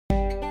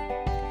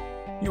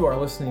You are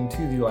listening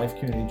to the Life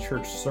Community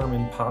Church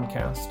Sermon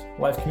Podcast.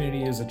 Life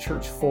Community is a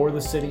church for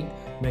the city,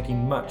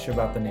 making much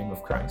about the name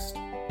of Christ.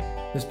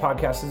 This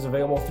podcast is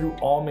available through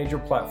all major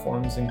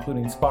platforms,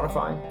 including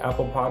Spotify,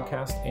 Apple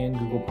Podcast, and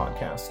Google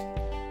Podcast.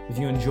 If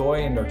you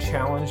enjoy and are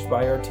challenged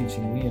by our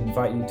teaching, we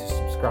invite you to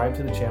subscribe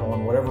to the channel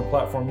on whatever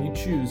platform you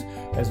choose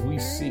as we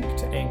seek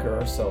to anchor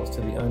ourselves to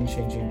the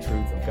unchanging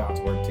truth of God's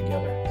Word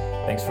together.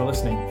 Thanks for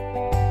listening.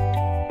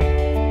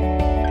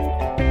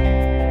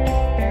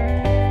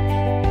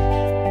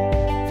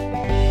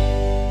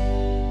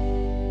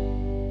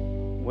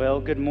 Well,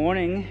 good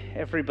morning,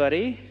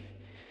 everybody.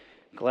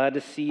 Glad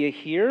to see you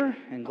here,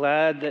 and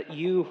glad that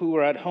you who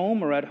are at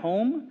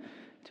home,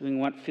 doing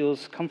what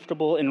feels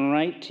comfortable and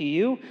right to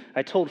you.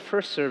 I told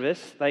first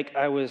service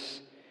I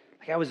was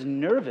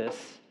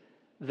nervous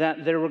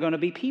that there were going to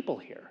be people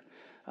here.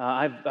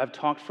 I've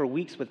talked for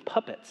weeks with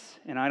puppets,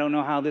 and I don't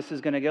know how this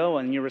is going to go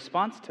in your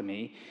response to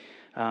me,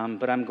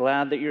 but I'm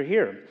glad that you're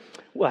here.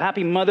 Well,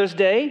 happy Mother's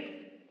Day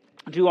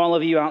to all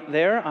of you out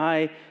there.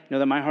 I know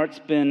that my heart's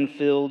been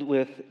filled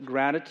with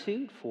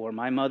gratitude for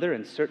my mother,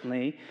 and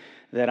certainly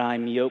that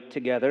I'm yoked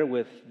together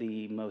with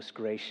the most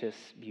gracious,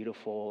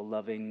 beautiful,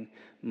 loving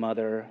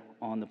mother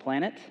on the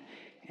planet.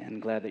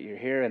 And glad that you're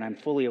here. And I'm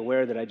fully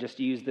aware that I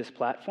just used this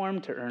platform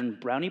to earn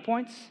brownie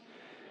points,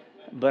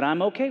 but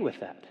I'm okay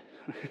with that.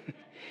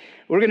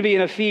 We're going to be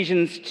in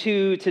Ephesians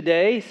 2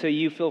 today, so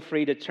you feel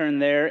free to turn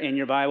there in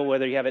your Bible,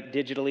 whether you have it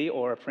digitally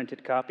or a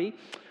printed copy.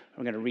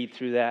 We're going to read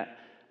through that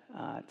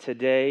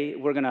today.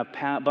 We're going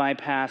to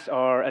bypass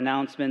our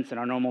announcements and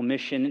our normal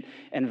mission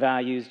and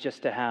values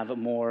just to have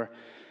more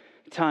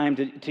time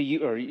to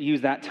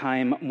use that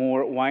time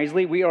more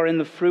wisely. We are in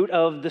the fruit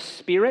of the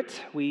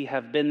Spirit. We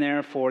have been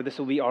there this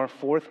will be our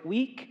fourth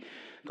week.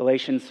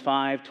 Galatians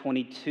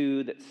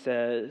 5:22 that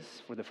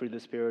says, "For the fruit of the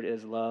Spirit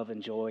is love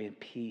and joy and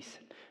peace,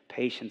 and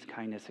patience,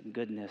 kindness, and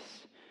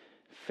goodness,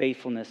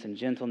 faithfulness and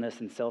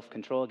gentleness and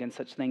self-control. Against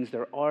such things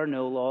there are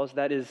no laws."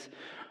 That is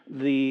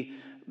the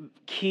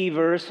key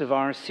verse of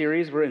our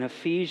series. We're in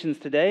Ephesians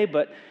today,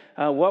 but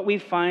what we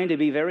find to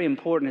be very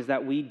important is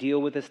that we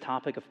deal with this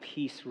topic of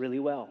peace really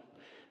well.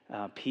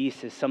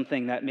 Peace is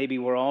something that maybe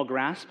we're all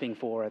grasping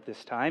for at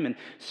this time. And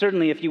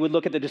certainly if you would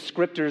look at the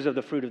descriptors of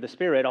the fruit of the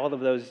Spirit, all of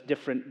those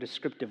different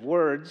descriptive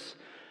words,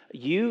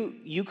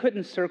 you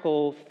couldn't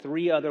circle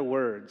three other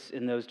words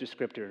in those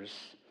descriptors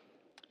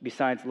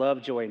besides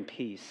love, joy, and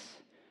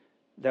peace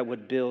that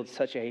would build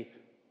such a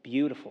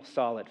beautiful,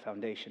 solid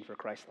foundation for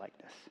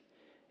Christ-likeness.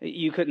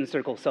 You couldn't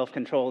circle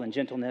self-control and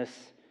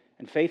gentleness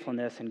and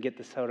faithfulness and get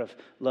the sort of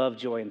love,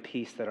 joy, and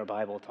peace that our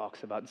Bible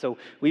talks about. So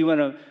we want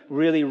to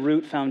really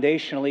root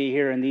foundationally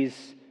here in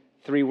these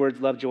three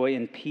words, love, joy,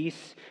 and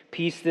peace.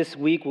 Peace this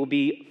week will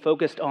be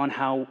focused on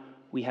how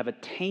we have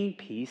attained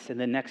peace, and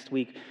then next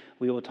week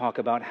we will talk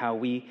about how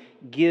we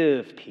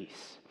give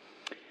peace.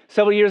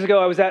 Several years ago,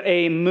 I was at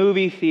a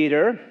movie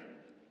theater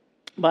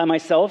by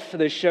myself.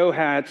 The show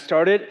had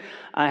started.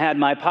 I had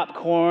my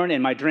popcorn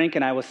and my drink,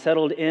 and I was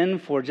settled in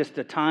for just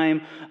a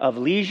time of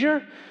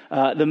leisure.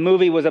 The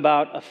movie was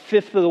about a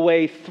fifth of the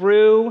way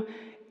through,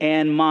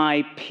 and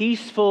my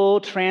peaceful,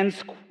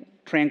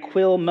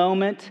 tranquil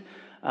moment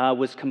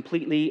was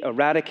completely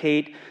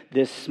eradicated.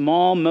 This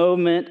small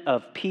moment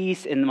of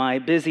peace in my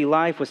busy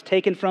life was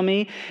taken from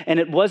me, and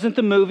it wasn't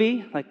the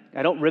movie.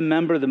 I don't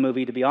remember the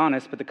movie, to be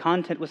honest, but the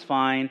content was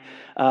fine.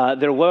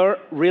 There were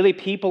really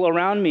people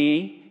around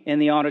me in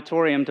the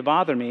auditorium to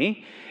bother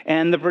me,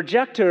 and the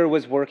projector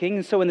was working,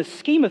 and so in the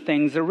scheme of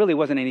things, there really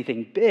wasn't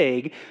anything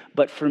big,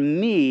 but for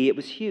me, it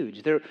was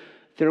huge.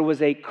 There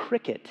was a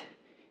cricket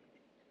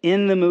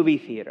in the movie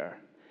theater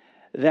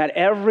that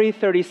every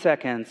 30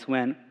 seconds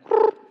went,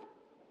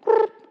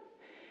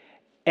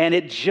 and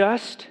it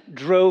just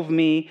drove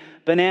me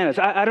bananas.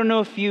 I don't know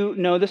if you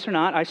know this or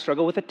not. I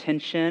struggle with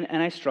attention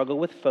and I struggle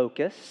with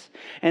focus.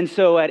 And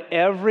so at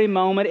every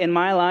moment in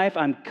my life,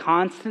 I'm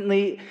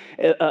constantly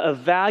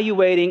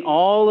evaluating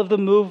all of the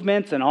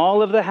movements and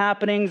all of the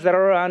happenings that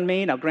are around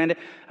me. Now, granted,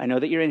 I know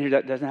that you're in here.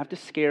 That doesn't have to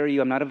scare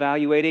you. I'm not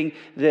evaluating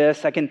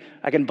this. I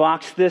can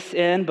box this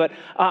in, but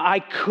I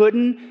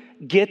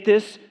couldn't get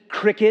this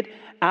cricket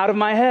out of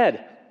my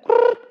head.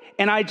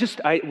 And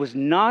I was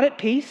not at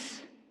peace,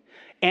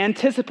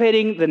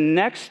 anticipating the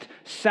next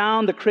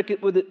sound the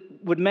cricket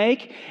would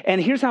make.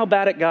 And here's how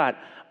bad it got.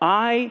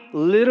 I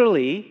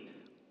literally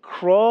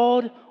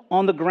crawled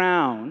on the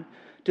ground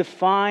to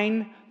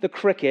find the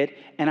cricket,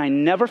 and I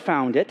never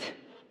found it,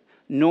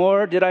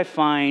 nor did I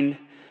find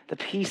the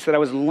peace that I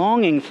was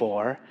longing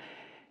for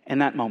in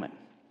that moment.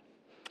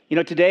 You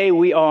know, today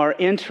we are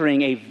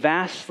entering a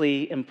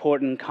vastly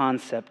important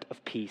concept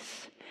of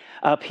peace.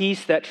 A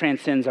peace that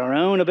transcends our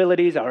own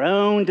abilities, our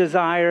own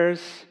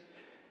desires.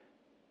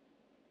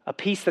 A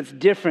peace that's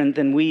different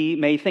than we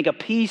may think. A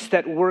peace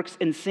that works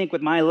in sync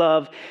with my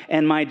love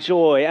and my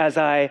joy as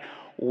I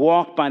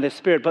walk by the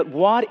Spirit. But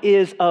what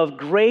is of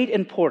great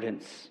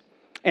importance,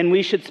 and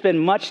we should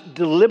spend much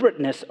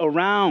deliberateness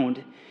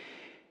around,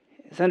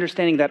 is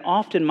understanding that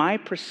often my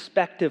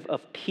perspective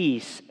of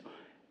peace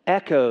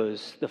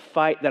echoes the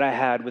fight that I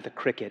had with a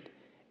cricket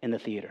in the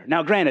theater.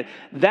 Now, granted,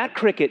 that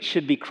cricket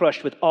should be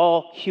crushed with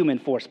all human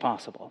force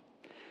possible.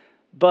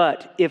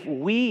 But if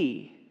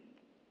we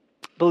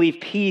believe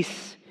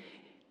peace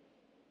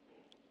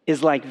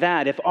is like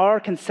that, if our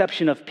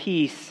conception of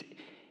peace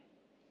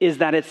is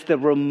that it's the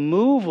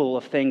removal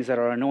of things that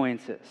are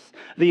annoyances,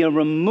 the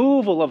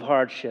removal of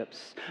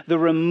hardships, the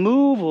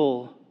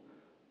removal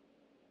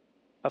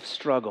of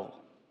struggle,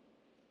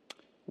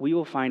 we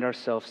will find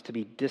ourselves to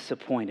be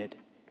disappointed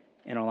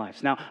in our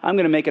lives. Now, I'm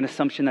going to make an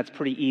assumption that's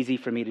pretty easy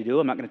for me to do.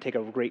 I'm not going to take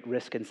a great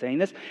risk in saying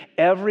this.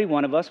 Every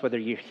one of us, whether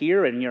you're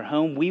here or in your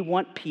home, we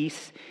want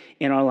peace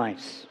in our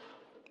lives.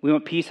 We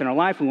want peace in our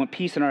life. We want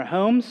peace in our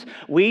homes.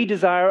 We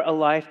desire a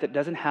life that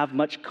doesn't have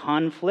much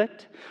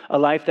conflict, a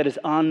life that is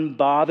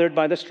unbothered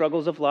by the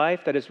struggles of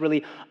life, that is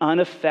really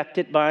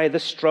unaffected by the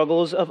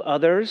struggles of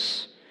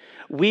others.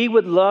 We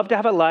would love to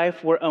have a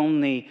life where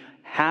only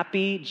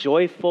happy,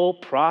 joyful,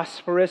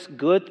 prosperous,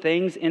 good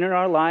things enter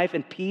our life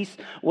and peace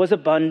was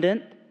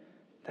abundant.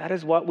 That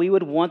is what we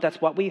would want. That's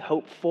what we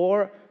hope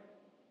for.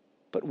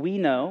 But we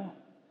know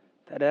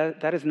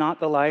that that is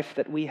not the life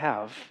that we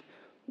have,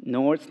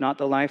 nor it's not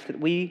the life that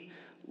we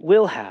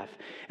will have.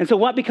 And so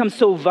what becomes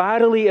so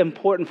vitally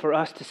important for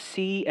us to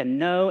see and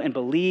know and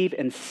believe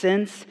and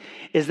sense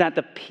is that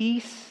the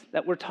peace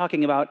that we're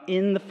talking about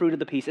in the fruit of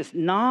the peace is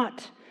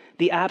not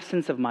the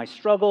absence of my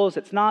struggles.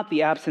 It's not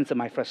the absence of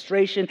my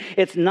frustration.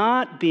 It's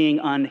not being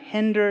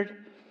unhindered.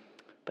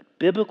 But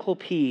biblical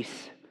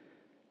peace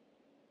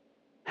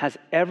has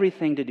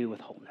everything to do with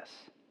wholeness.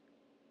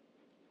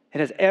 It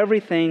has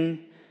everything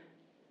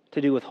to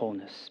do with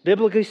wholeness.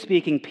 Biblically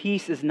speaking,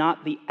 peace is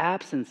not the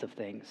absence of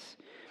things.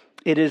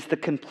 It is the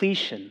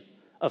completion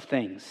of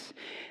things.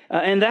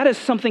 And that is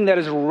something that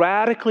is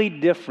radically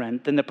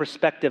different than the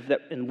perspective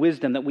and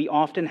wisdom that we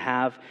often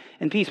have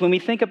in peace. When we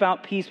think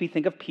about peace, we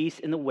think of peace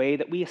in the way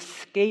that we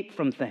escape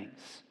from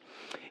things.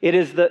 It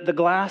is the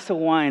glass of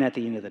wine at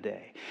the end of the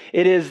day.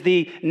 It is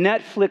the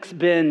Netflix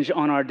binge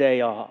on our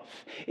day off.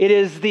 It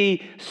is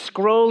the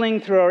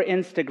scrolling through our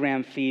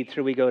Instagram feed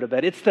till we go to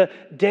bed. It's the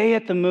day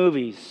at the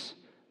movies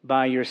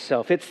by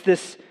yourself. It's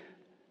this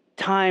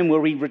time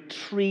where we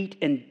retreat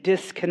and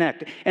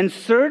disconnect. And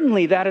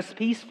certainly that is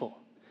peaceful.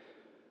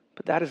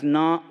 But that is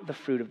not the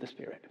fruit of the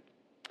Spirit.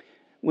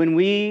 When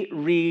we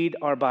read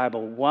our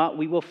Bible, what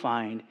we will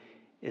find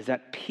is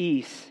that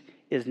peace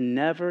is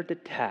never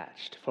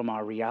detached from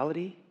our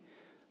reality,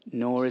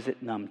 nor is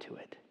it numb to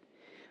it.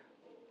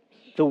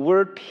 The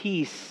word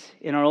peace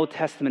in our Old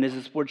Testament is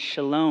this word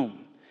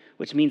shalom,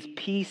 which means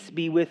peace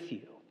be with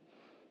you.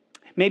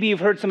 Maybe you've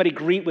heard somebody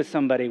greet with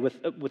somebody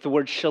with the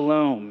word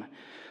shalom.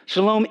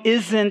 Shalom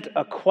isn't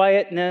a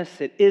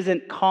quietness. It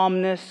isn't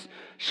calmness.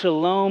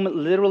 Shalom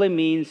literally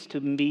means to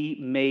be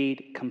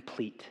made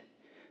complete,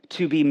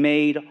 to be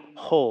made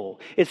whole.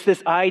 It's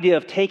this idea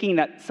of taking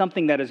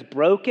something that is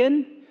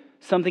broken,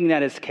 something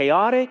that is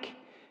chaotic,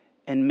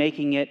 and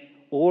making it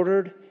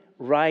ordered,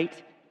 right,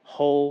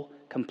 whole,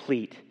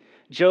 complete.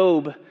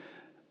 Job,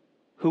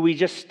 who we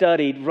just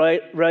studied,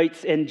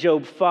 writes in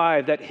Job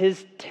 5 that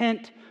his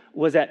tent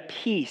was at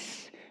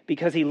peace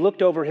because he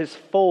looked over his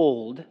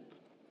fold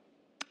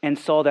and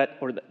saw that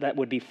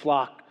would be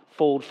flock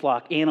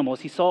animals.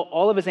 He saw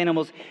all of his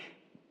animals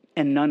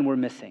and none were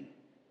missing.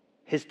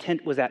 His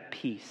tent was at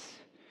peace.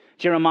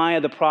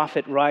 Jeremiah the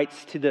prophet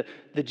writes to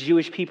the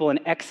Jewish people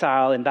in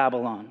exile in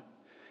Babylon.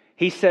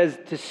 He says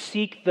to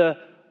seek the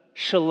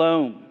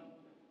shalom,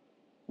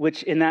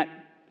 which in that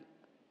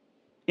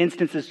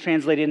instance is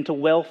translated into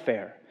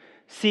welfare.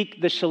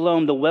 Seek the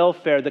shalom, the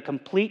welfare, the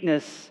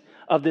completeness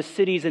of the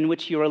cities in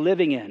which you are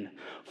living in.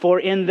 For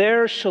in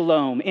their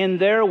shalom, in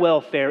their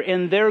welfare,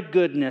 in their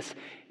goodness,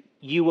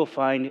 you will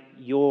find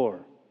your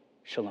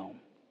shalom.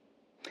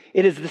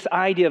 It is this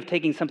idea of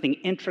taking something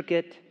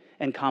intricate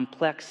and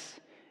complex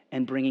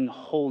and bringing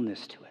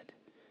wholeness to it.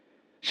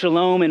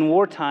 Shalom in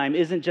wartime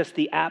isn't just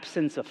the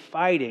absence of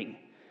fighting,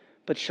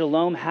 but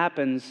shalom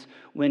happens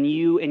when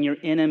you and your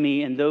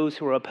enemy and those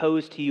who are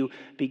opposed to you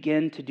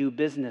begin to do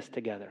business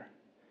together,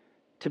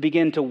 to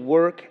begin to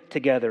work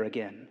together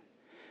again.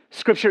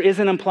 Scripture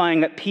isn't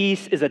implying that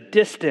peace is a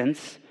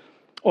distance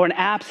or an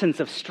absence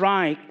of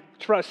strife,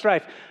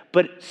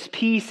 but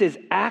peace is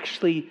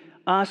actually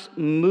us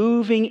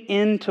moving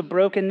into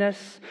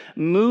brokenness,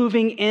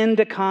 moving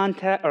into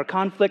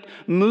conflict,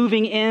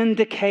 moving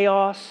into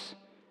chaos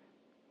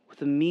with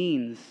the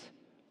means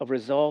of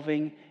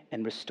resolving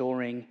and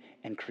restoring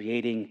and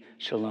creating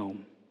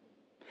shalom.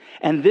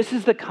 And this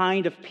is the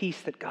kind of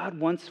peace that God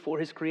wants for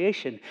his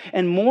creation.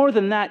 And more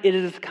than that, it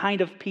is the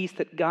kind of peace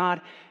that God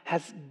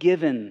has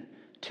given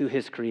to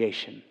his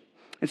creation.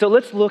 And so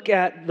let's look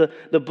at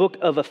the book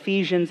of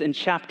Ephesians in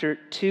chapter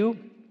 2.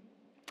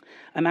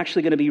 I'm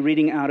actually going to be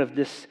reading out of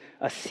this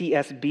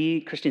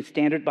CSB, Christian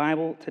Standard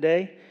Bible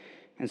today.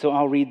 And so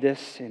I'll read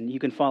this, and you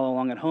can follow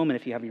along at home, and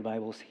if you have your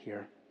Bibles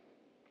here.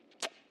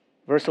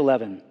 Verse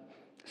 11.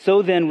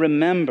 So then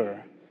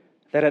remember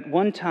that at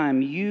one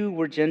time you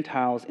were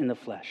Gentiles in the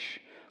flesh,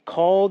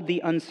 called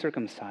the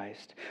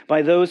uncircumcised,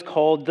 by those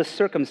called the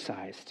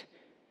circumcised,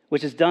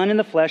 which is done in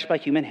the flesh by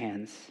human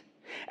hands.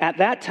 At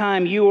that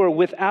time you were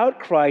without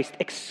Christ,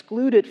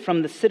 excluded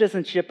from the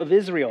citizenship of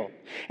Israel,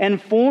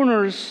 and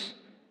foreigners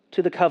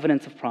to the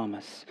covenants of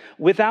promise,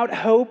 without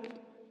hope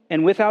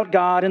and without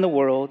God in the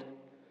world.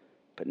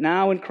 But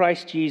now in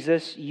Christ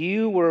Jesus,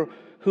 you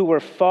who were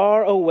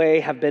far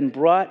away have been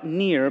brought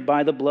near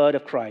by the blood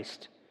of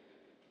Christ,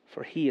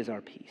 for he is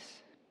our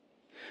peace,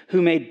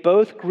 who made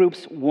both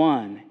groups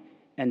one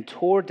and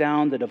tore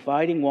down the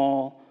dividing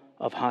wall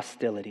of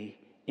hostility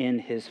in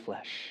his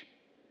flesh.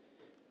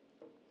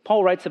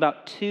 Paul writes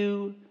about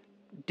two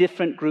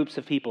different groups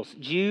of peoples,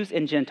 Jews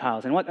and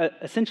Gentiles. And what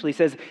essentially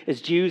says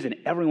is Jews and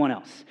everyone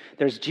else.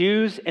 There's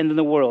Jews and then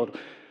the world.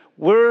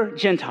 We're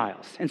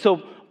Gentiles. And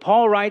so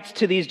Paul writes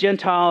to these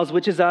Gentiles,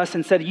 which is us,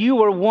 and said, you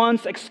were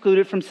once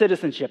excluded from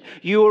citizenship.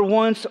 You were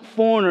once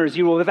foreigners.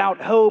 You were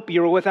without hope.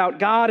 You were without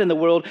God in the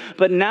world.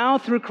 But now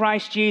through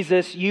Christ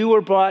Jesus, you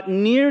were brought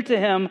near to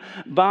him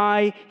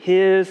by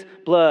his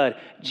blood.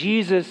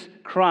 Jesus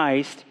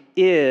Christ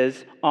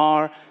is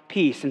our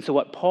peace. And so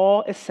what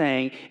Paul is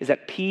saying is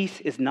that peace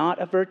is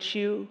not a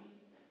virtue.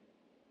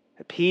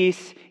 That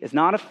peace is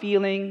not a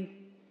feeling.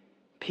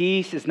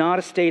 Peace is not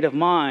a state of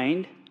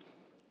mind.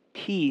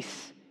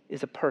 Peace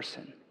is a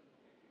person.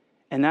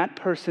 And that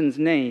person's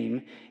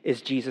name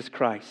is Jesus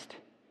Christ.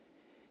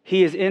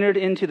 He has entered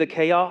into the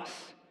chaos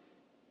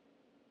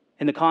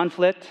and the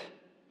conflict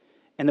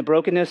and the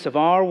brokenness of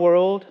our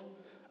world,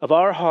 of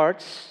our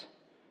hearts,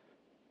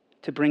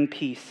 to bring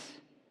peace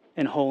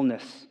and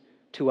wholeness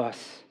to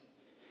us.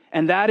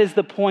 And that is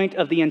the point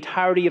of the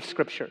entirety of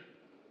Scripture.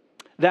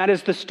 That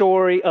is the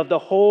story of the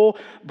whole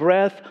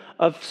breadth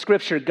of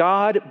Scripture,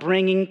 God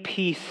bringing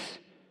peace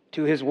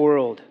to his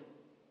world.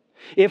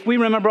 If we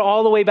remember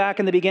all the way back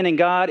in the beginning,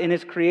 God in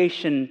his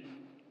creation,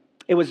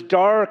 it was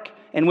dark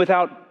and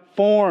without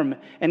form,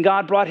 and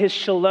God brought his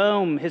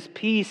shalom, his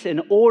peace,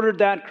 and ordered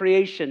that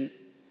creation.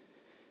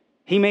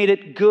 He made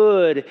it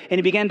good, and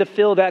he began to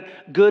fill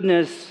that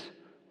goodness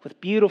with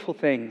beautiful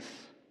things.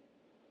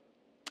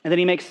 And then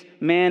he makes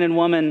man and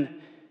woman, and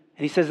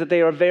he says that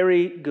they are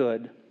very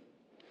good.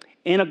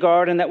 In a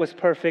garden that was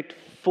perfect,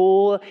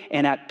 full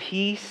and at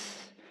peace,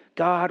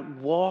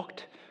 God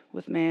walked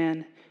with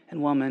man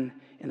and woman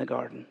in the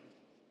garden.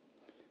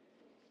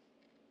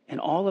 And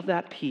all of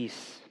that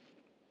peace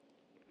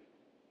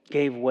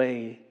gave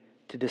way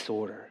to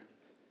disorder.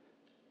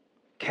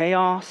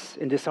 Chaos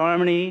and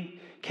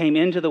disharmony came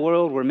into the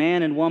world where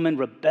man and woman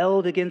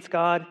rebelled against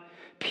God.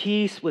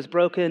 Peace was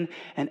broken,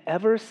 and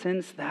ever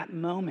since that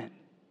moment,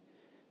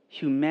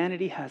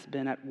 humanity has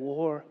been at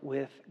war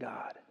with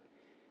God,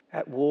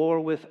 at war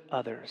with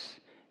others,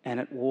 and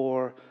at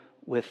war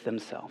with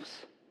themselves.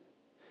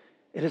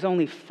 It is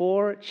only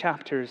 4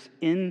 chapters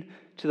into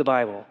the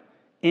Bible,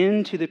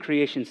 into the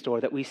creation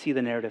story, that we see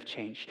the narrative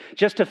change.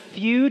 Just a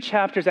few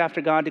chapters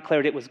after God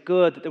declared it was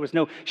good, that there was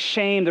no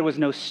shame, there was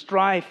no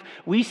strife,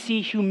 we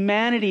see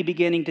humanity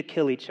beginning to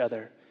kill each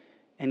other,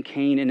 and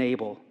Cain and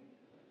Abel.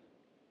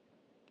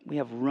 We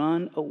have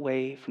run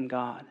away from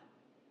God.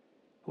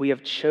 We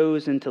have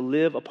chosen to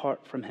live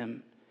apart from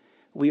him.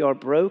 We are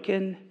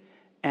broken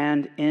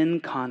and in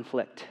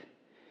conflict.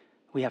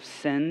 We have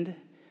sinned.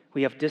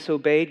 We have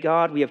disobeyed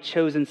God. We have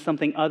chosen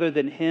something other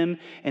than him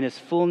and his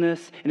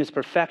fullness and his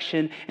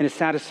perfection and his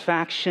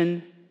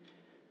satisfaction.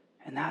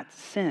 And that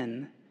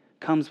sin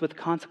comes with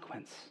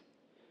consequence.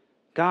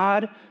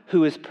 God,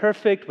 who is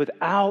perfect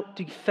without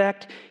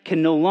defect,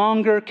 can no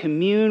longer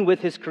commune with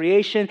his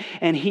creation,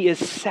 and he is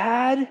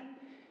sad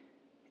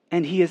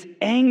and he is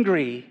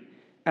angry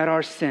at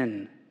our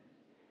sin.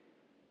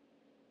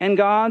 And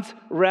God's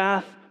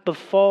wrath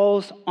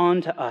befalls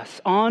onto us,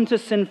 onto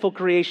sinful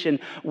creation.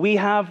 We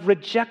have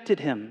rejected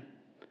him.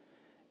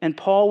 And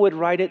Paul would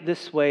write it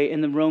this way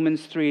in the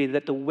Romans 3,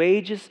 that the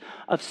wages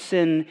of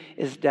sin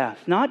is death.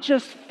 Not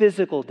just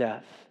physical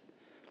death,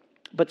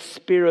 but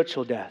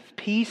spiritual death.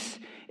 Peace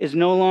is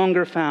no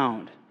longer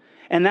found.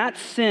 And that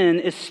sin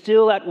is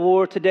still at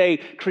war today.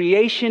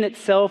 Creation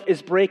itself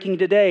is breaking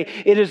today.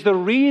 It is the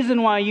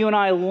reason why you and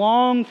I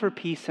long for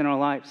peace in our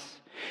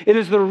lives. It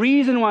is the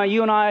reason why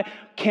you and I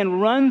can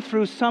run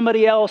through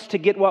somebody else to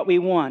get what we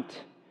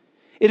want.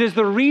 It is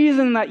the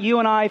reason that you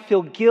and I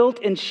feel guilt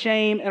and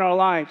shame in our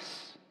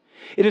lives.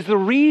 It is the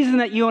reason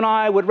that you and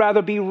I would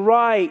rather be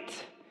right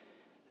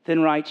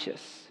than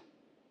righteous.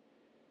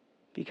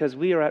 Because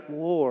we are at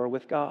war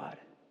with God.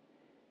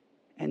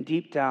 And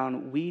deep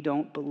down, we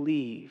don't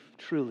believe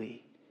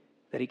truly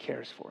that he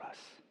cares for us.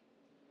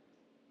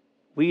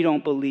 We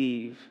don't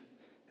believe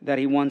that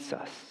he wants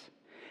us.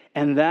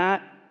 And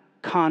that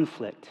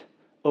conflict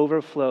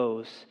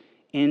overflows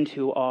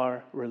into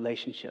our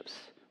relationships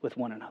with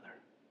one another.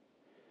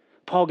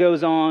 Paul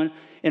goes on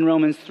in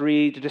Romans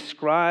 3 to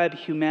describe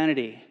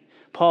humanity.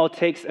 Paul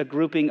takes a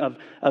grouping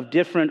of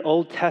different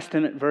Old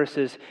Testament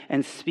verses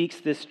and speaks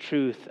this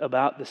truth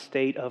about the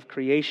state of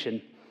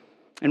creation.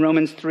 In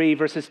Romans 3,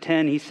 verses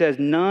 10, he says,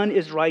 "None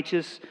is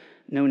righteous,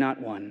 no, not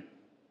one.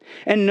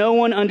 And no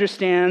one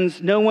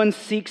understands, no one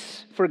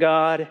seeks for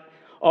God.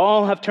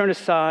 All have turned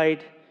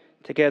aside.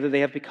 Together they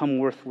have become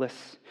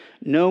worthless.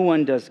 No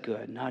one does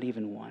good, not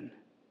even one.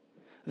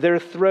 Their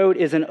throat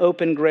is an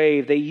open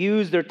grave. They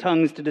use their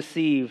tongues to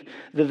deceive.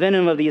 The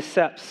venom of the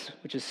asceps,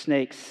 which is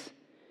snakes,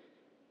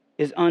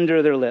 is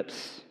under their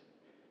lips.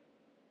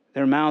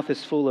 Their mouth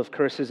is full of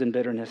curses and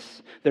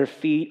bitterness. Their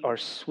feet are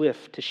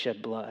swift to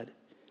shed blood.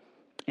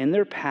 In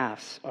their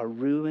paths are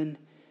ruin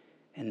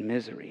and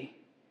misery,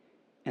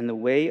 and the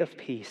way of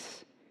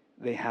peace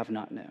they have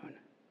not known.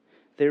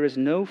 There is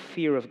no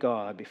fear of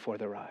God before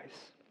their eyes.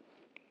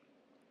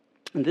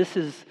 And this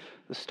is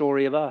the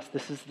story of us.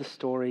 This is the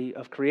story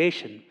of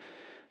creation.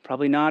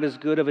 Probably not as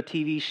good of a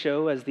TV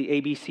show as the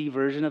ABC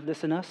version of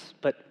This and Us,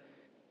 but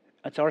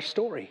it's our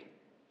story.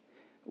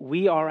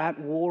 We are at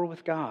war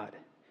with God,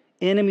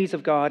 enemies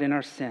of God in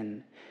our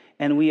sin,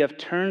 and we have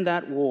turned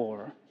that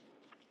war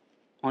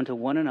onto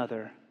one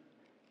another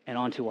and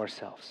onto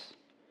ourselves.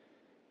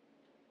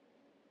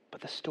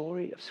 But the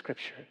story of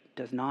Scripture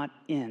does not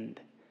end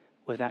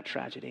with that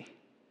tragedy,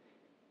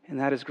 and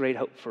that is great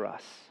hope for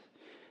us.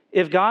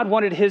 If God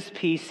wanted his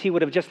peace, he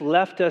would have just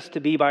left us to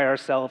be by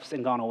ourselves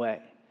and gone away.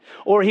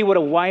 Or he would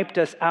have wiped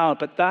us out.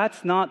 But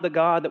that's not the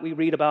God that we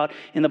read about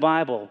in the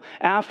Bible.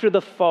 After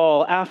the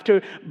fall,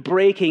 after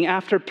breaking,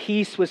 after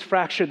peace was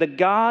fractured, the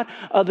God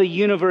of the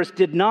universe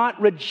did not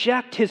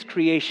reject his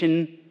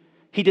creation.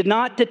 He did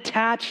not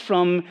detach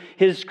from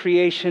his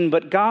creation.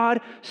 But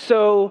God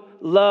so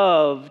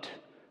loved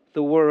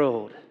the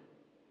world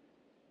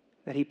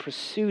that he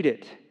pursued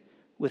it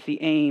with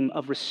the aim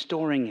of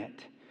restoring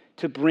it,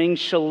 to bring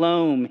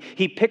shalom.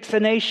 He picks a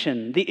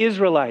nation, the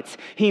Israelites.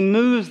 He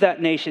moves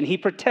that nation. He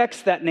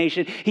protects that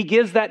nation. He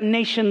gives that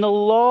nation the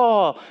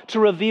law to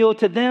reveal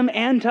to them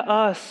and to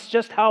us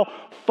just how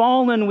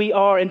fallen we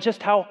are and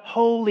just how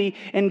holy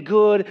and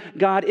good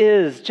God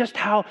is, just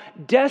how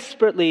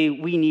desperately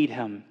we need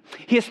him.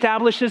 He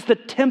establishes the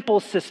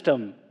temple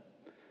system.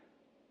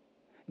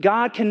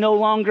 God can no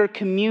longer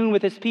commune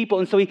with his people,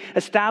 and so he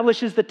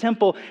establishes the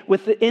temple.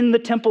 Within the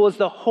temple is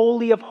the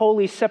Holy of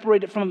Holies,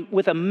 separated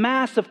with a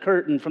massive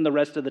curtain from the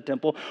rest of the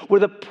temple, where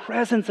the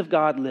presence of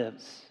God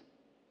lives.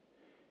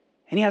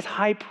 And he has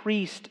high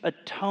priest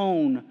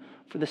atone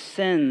for the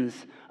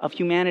sins of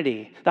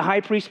humanity. The high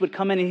priest would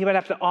come in and he would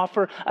have to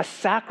offer a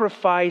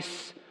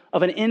sacrifice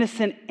of an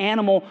innocent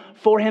animal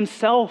for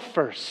himself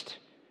first,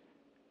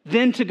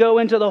 then to go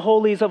into the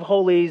holies of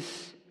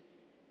holies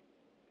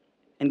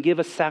and give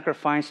a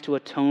sacrifice to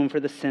atone for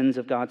the sins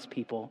of God's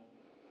people.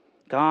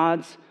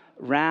 God's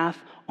wrath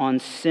on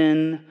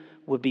sin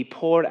would be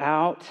poured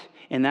out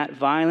in that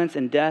violence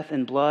and death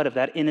and blood of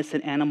that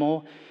innocent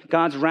animal.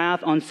 God's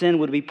wrath on sin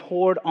would be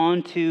poured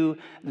onto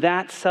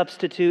that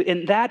substitute.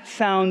 And that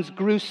sounds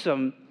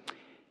gruesome,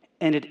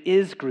 and it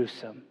is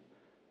gruesome,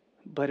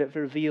 but it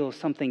reveals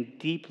something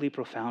deeply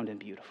profound and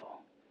beautiful.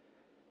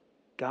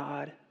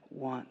 God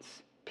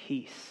wants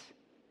peace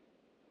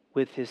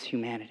with his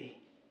humanity.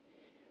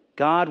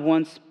 God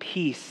wants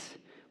peace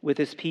with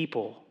his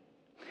people.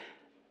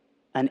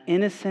 An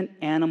innocent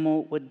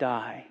animal would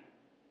die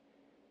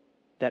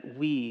that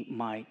we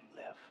might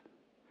live.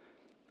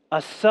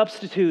 A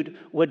substitute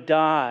would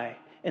die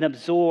and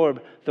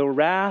absorb the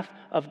wrath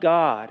of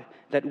God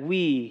that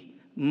we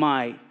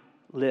might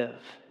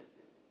live.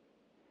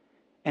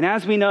 And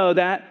as we know,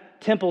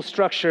 that temple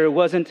structure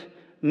wasn't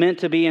meant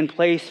to be in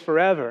place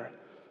forever,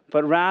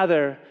 but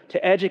rather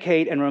to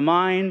educate and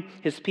remind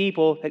his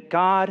people that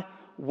God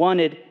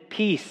wanted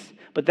peace,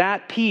 but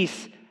that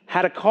peace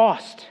had a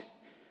cost.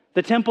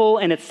 The temple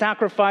and its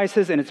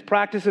sacrifices and its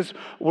practices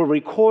were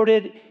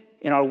recorded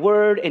in our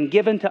word and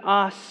given to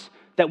us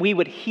that we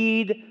would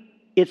heed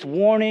its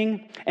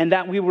warning and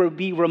that we would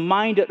be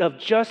reminded of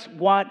just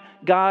what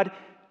God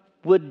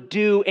would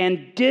do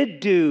and did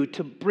do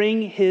to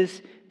bring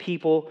his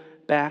people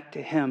back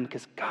to him,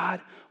 because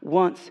God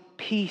wants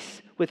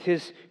peace with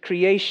his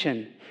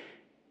creation.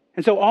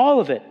 And so all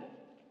of it,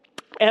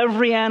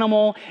 every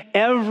animal,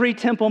 every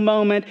temple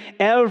moment,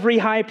 every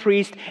high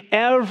priest,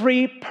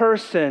 every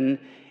person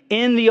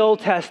in the Old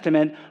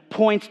Testament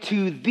points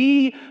to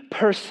the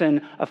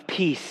person of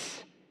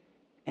peace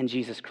and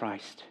Jesus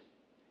Christ.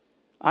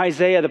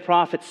 Isaiah the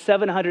prophet,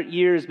 700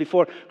 years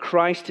before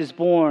Christ is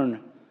born,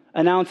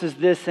 announces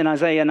this in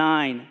Isaiah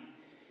 9.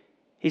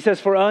 He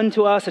says, "For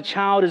unto us a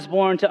child is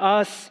born, to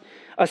us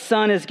a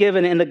son is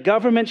given, and the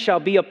government shall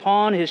be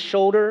upon his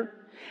shoulder.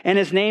 And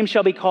his name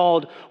shall be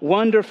called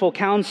Wonderful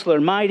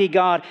Counselor, Mighty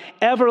God,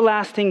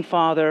 Everlasting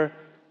Father,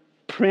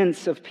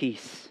 Prince of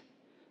Peace.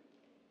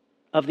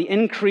 Of the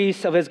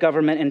increase of his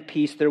government and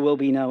peace there will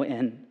be no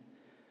end."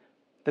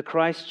 The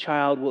Christ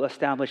child will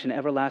establish an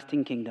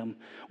everlasting kingdom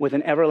with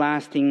an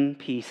everlasting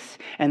peace.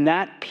 And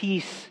that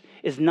peace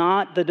is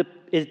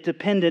is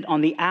dependent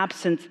on the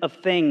absence of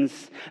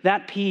things.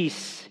 That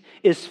peace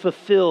is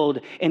fulfilled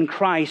in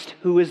Christ,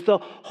 who is the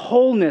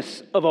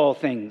wholeness of all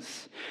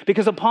things.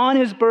 Because upon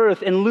his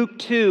birth in Luke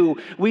 2,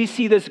 we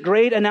see this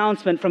great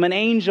announcement from an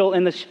angel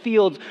in the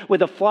fields with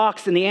the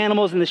flocks and the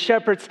animals and the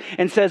shepherds,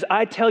 and says,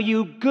 "I tell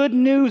you good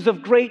news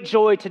of great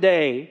joy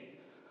today.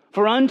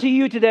 For unto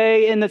you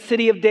today in the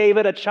city of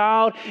David a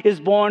child is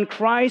born,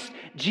 Christ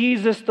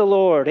Jesus the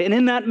Lord. And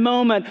in that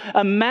moment,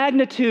 a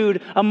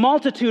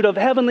multitude of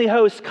heavenly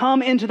hosts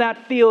come into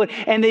that field,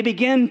 and they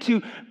begin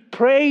to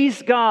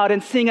praise God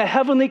and sing a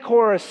heavenly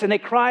chorus. And they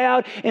cry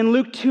out in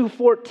Luke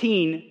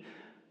 2:14,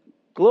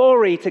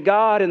 glory to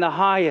God in the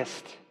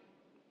highest,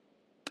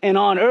 and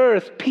on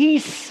earth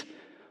peace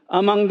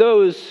among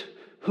those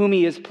whom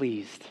he is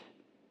pleased.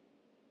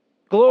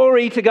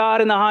 Glory to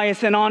God in the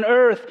highest, and on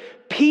earth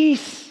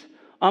peace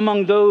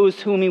among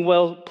those whom he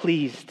well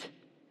pleased.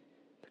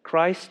 The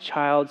Christ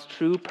child's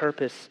true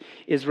purpose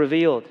is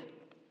revealed.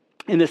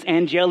 In this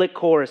angelic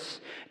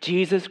chorus,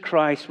 Jesus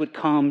Christ would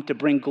come to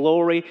bring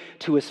glory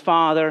to his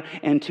Father,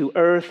 and to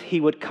earth he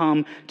would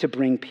come to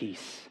bring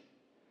peace.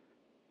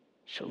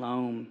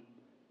 Shalom,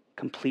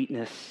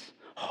 completeness,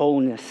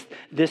 wholeness.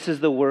 This is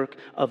the work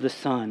of the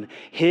Son.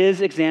 His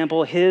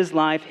example, his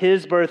life,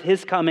 his birth,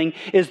 his coming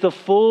is the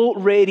full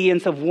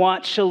radiance of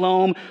what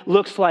shalom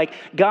looks like.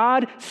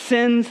 God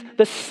sends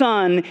the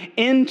Son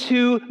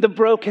into the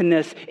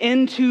brokenness,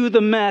 into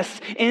the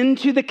mess,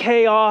 into the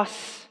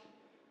chaos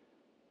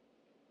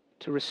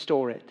to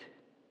restore it,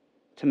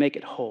 to make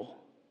it whole.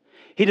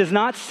 He does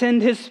not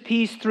send his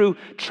peace through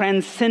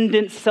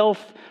transcendent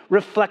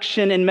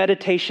self-reflection and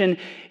meditation.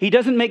 He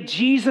doesn't make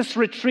Jesus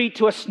retreat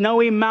to a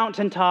snowy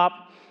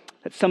mountaintop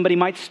that somebody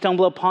might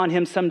stumble upon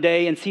him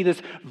someday and see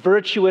this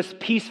virtuous,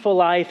 peaceful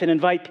life and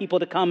invite people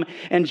to come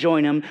and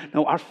join him.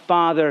 No, our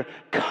Father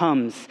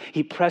comes.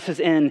 He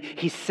presses in.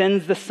 He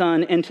sends the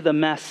Son into the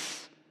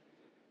mess.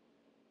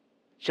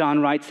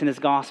 John writes in his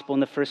gospel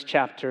in the first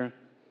chapter,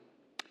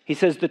 he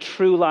says, the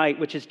true light,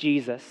 which is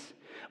Jesus,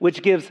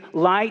 which gives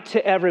light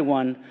to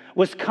everyone,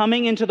 was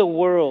coming into the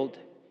world.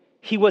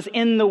 He was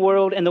in the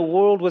world, and the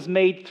world was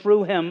made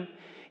through him,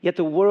 yet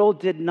the world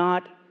did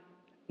not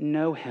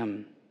know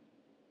him.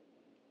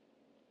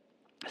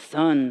 The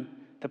Son,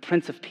 the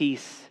Prince of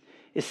Peace,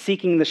 is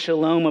seeking the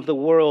shalom of the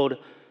world,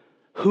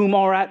 whom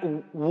are at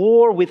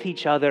war with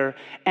each other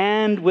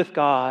and with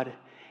God,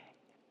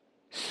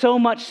 so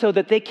much so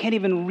that they can't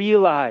even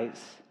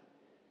realize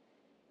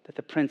that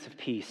the Prince of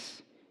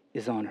Peace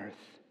is on earth.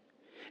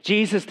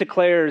 Jesus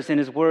declares in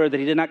his word that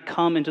he did not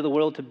come into the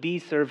world to be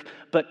served,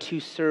 but to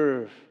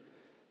serve,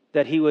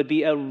 that he would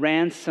be a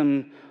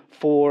ransom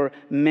for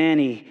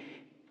many.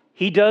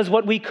 He does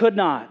what we could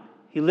not.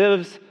 He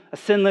lives a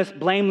sinless,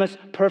 blameless,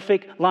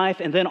 perfect life,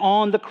 and then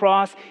on the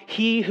cross,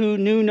 he who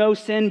knew no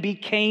sin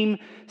became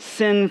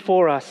sin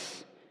for us.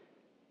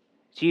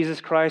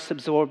 Jesus Christ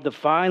absorbed the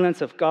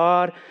violence of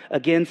God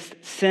against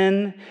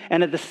sin,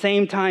 and at the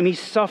same time, he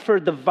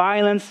suffered the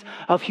violence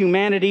of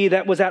humanity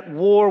that was at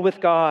war with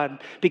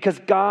God, because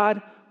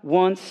God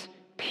wants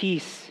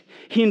peace.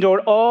 He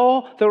endured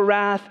all the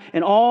wrath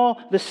and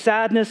all the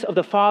sadness of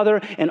the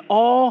Father and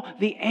all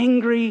the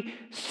angry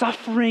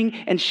suffering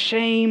and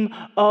shame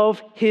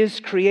of his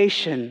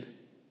creation.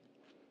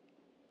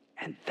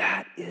 And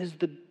that is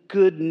the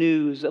good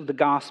news of the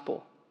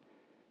gospel,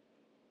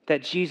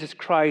 that Jesus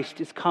Christ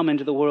is come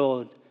into the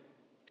world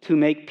to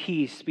make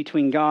peace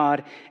between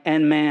God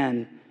and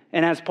man.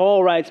 And as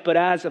Paul writes, but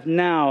as of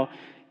now,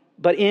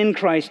 but in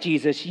Christ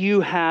Jesus,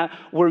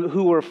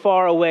 who were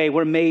far away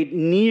were made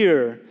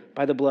near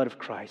by the blood of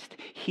Christ.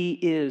 He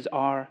is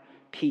our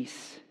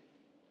peace.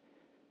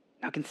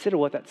 Now consider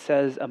what that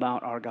says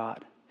about our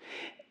God.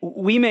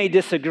 We may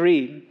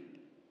disagree,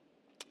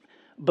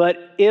 but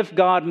if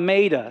God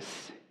made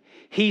us,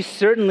 he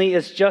certainly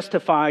is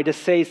justified to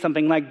say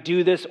something like,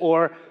 do this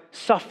or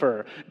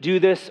suffer, do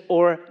this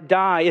or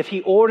die. If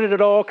he ordered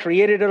it all,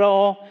 created it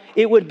all,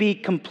 it would be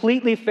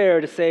completely fair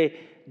to say,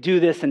 do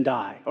this and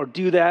die, or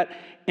do that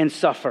and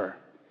suffer.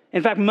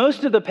 In fact,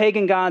 most of the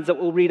pagan gods that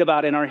we'll read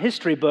about in our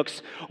history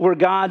books were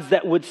gods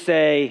that would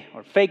say,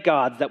 or fake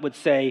gods that would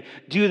say,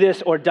 do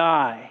this or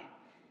die.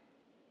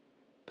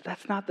 But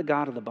that's not the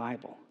God of the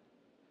Bible.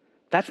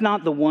 That's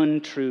not the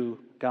one true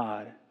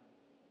God.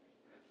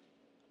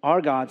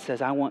 Our God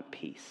says, I want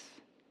peace.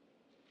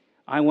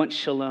 I want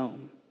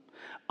shalom.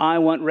 I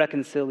want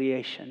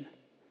reconciliation.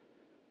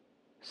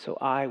 So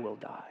I will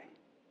die.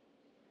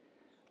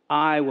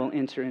 I will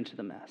enter into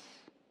the mess.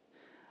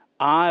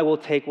 I will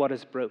take what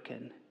is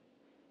broken,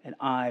 and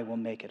I will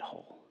make it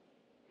whole.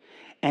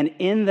 And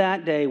in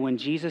that day when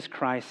Jesus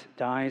Christ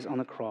dies on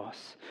the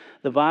cross,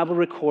 the Bible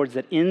records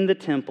that in the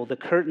temple, the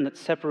curtain that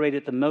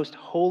separated the most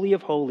holy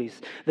of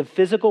holies, the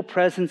physical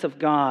presence of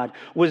God,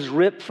 was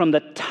ripped from the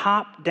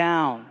top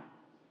down.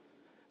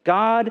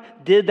 God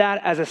did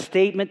that as a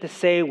statement to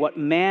say what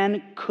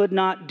man could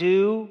not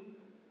do,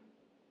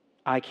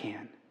 I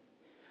can.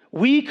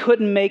 We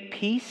couldn't make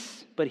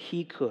peace, but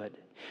he could.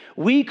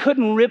 We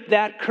couldn't rip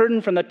that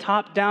curtain from the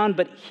top down,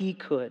 but he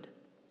could.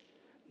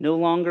 No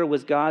longer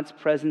was God's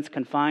presence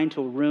confined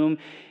to a room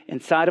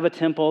inside of a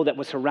temple that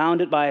was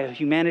surrounded by a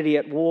humanity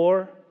at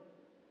war,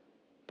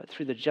 but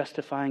through the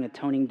justifying,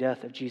 atoning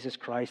death of Jesus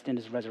Christ and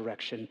his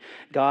resurrection,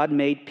 God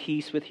made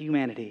peace with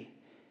humanity.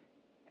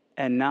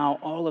 And now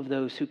all of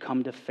those who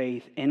come to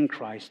faith in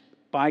Christ,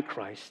 by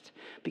Christ,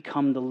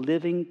 become the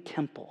living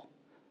temple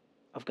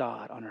of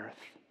God on earth.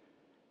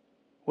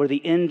 where the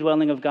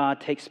indwelling of God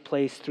takes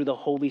place through the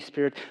Holy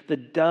Spirit, the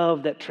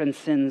dove that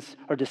transcends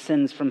or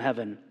descends from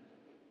heaven.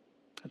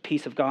 The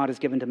peace of God is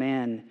given to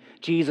man.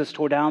 Jesus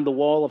tore down the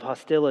wall of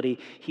hostility.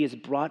 He has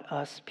brought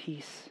us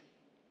peace.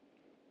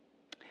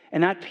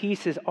 And that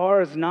peace is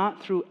ours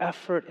not through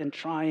effort and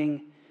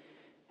trying.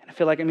 And I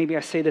feel like maybe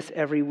I say this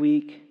every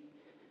week,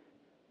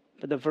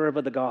 but the verb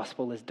of the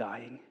gospel is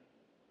dying.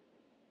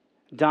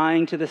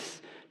 Dying to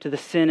the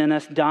sin in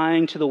us,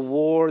 dying to the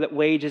war that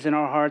wages in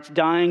our hearts,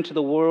 dying to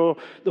the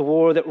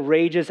war that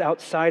rages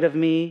outside of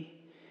me.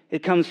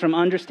 It comes from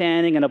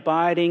understanding and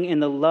abiding in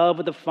the love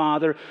of the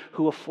Father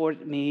who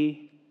afforded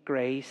me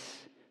grace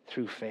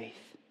through faith.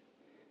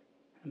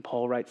 And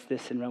Paul writes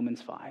this in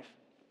Romans 5.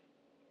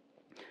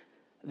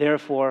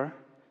 Therefore,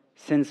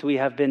 since we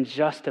have been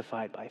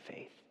justified by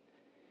faith,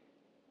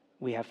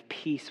 we have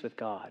peace with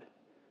God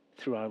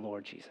through our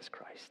Lord Jesus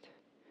Christ.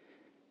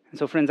 And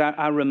so, friends,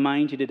 I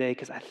remind you today,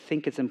 because I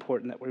think it's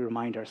important that we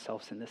remind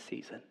ourselves in this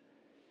season,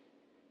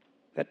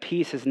 that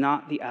peace is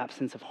not the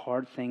absence of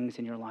hard things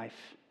in your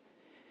life.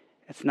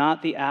 It's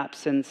not the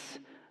absence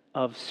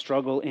of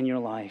struggle in your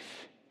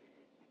life.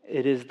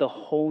 It is the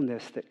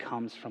wholeness that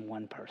comes from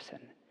one person,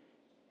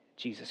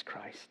 Jesus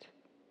Christ.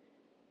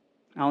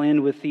 I'll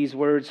end with these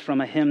words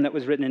from a hymn that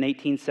was written in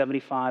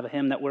 1875, a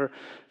hymn that we're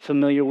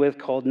familiar with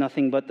called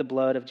Nothing But the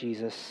Blood of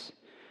Jesus.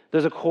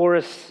 There's a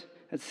chorus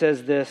that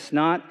says this,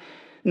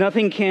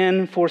 nothing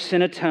can for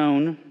sin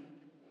atone,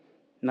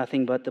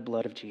 nothing but the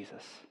blood of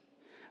Jesus.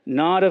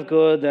 Not of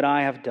good that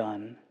I have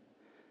done,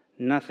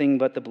 nothing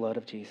but the blood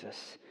of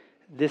Jesus.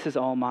 This is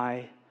all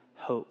my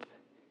hope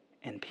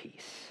and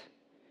peace.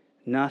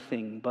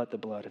 Nothing but the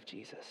blood of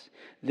Jesus.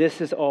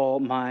 This is all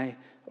my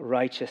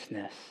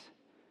righteousness.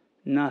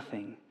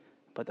 Nothing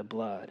but the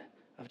blood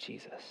of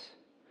Jesus.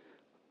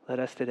 Let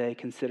us today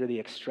consider the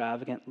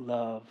extravagant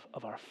love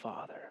of our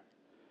Father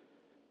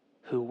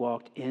who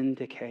walked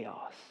into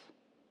chaos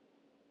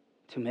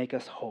to make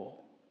us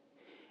whole.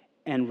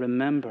 And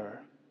remember,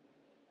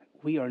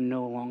 we are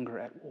no longer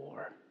at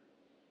war.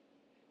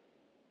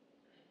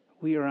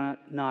 We are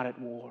not at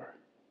war.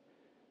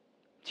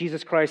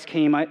 Jesus Christ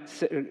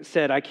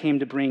said, I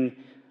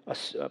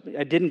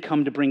didn't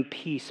come to bring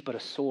peace, but a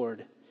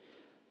sword.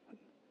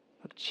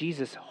 Look,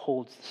 Jesus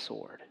holds the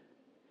sword.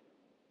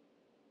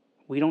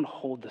 We don't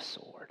hold the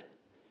sword.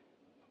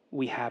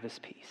 We have his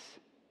peace.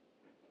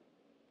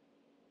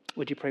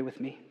 Would you pray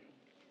with me?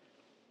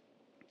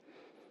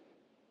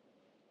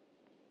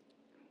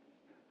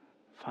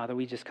 Father,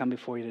 we just come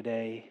before you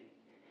today.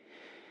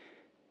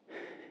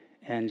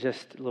 And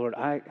just, Lord,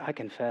 I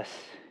confess,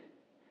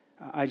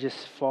 I just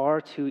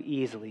far too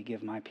easily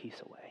give my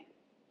peace away.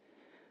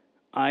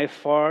 I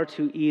far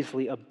too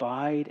easily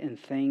abide in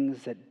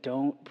things that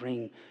don't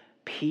bring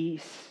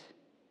peace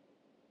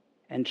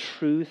and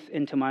truth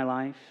into my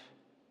life.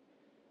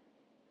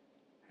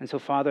 And so,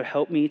 Father,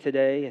 help me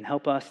today and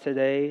help us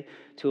today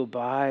to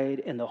abide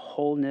in the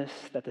wholeness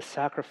that the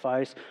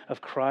sacrifice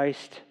of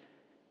Christ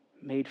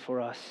made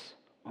for us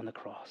on the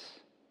cross.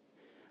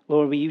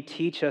 Lord, will you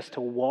teach us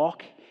to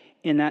walk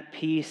in that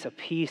peace, a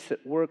peace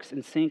that works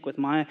in sync with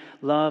my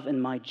love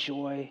and my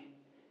joy,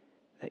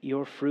 that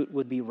your fruit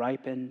would be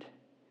ripened,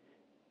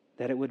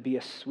 that it would be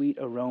a sweet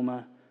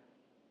aroma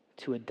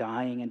to a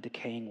dying and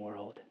decaying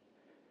world,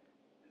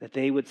 that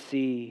they would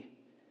see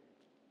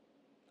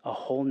a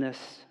wholeness,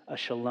 a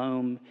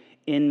shalom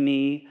in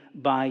me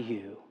by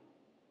you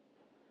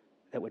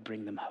that would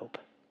bring them hope.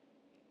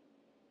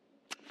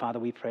 Father,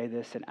 we pray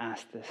this and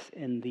ask this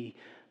in the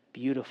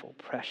beautiful,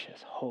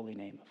 precious, holy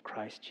name of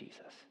Christ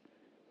Jesus.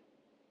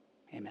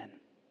 Amen.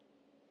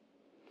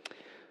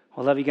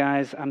 I love you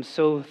guys. I'm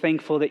so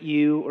thankful that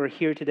you are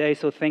here today,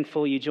 so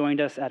thankful you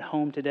joined us at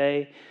home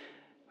today.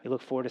 We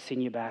look forward to seeing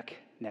you back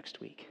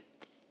next week.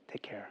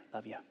 Take care.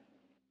 Love you.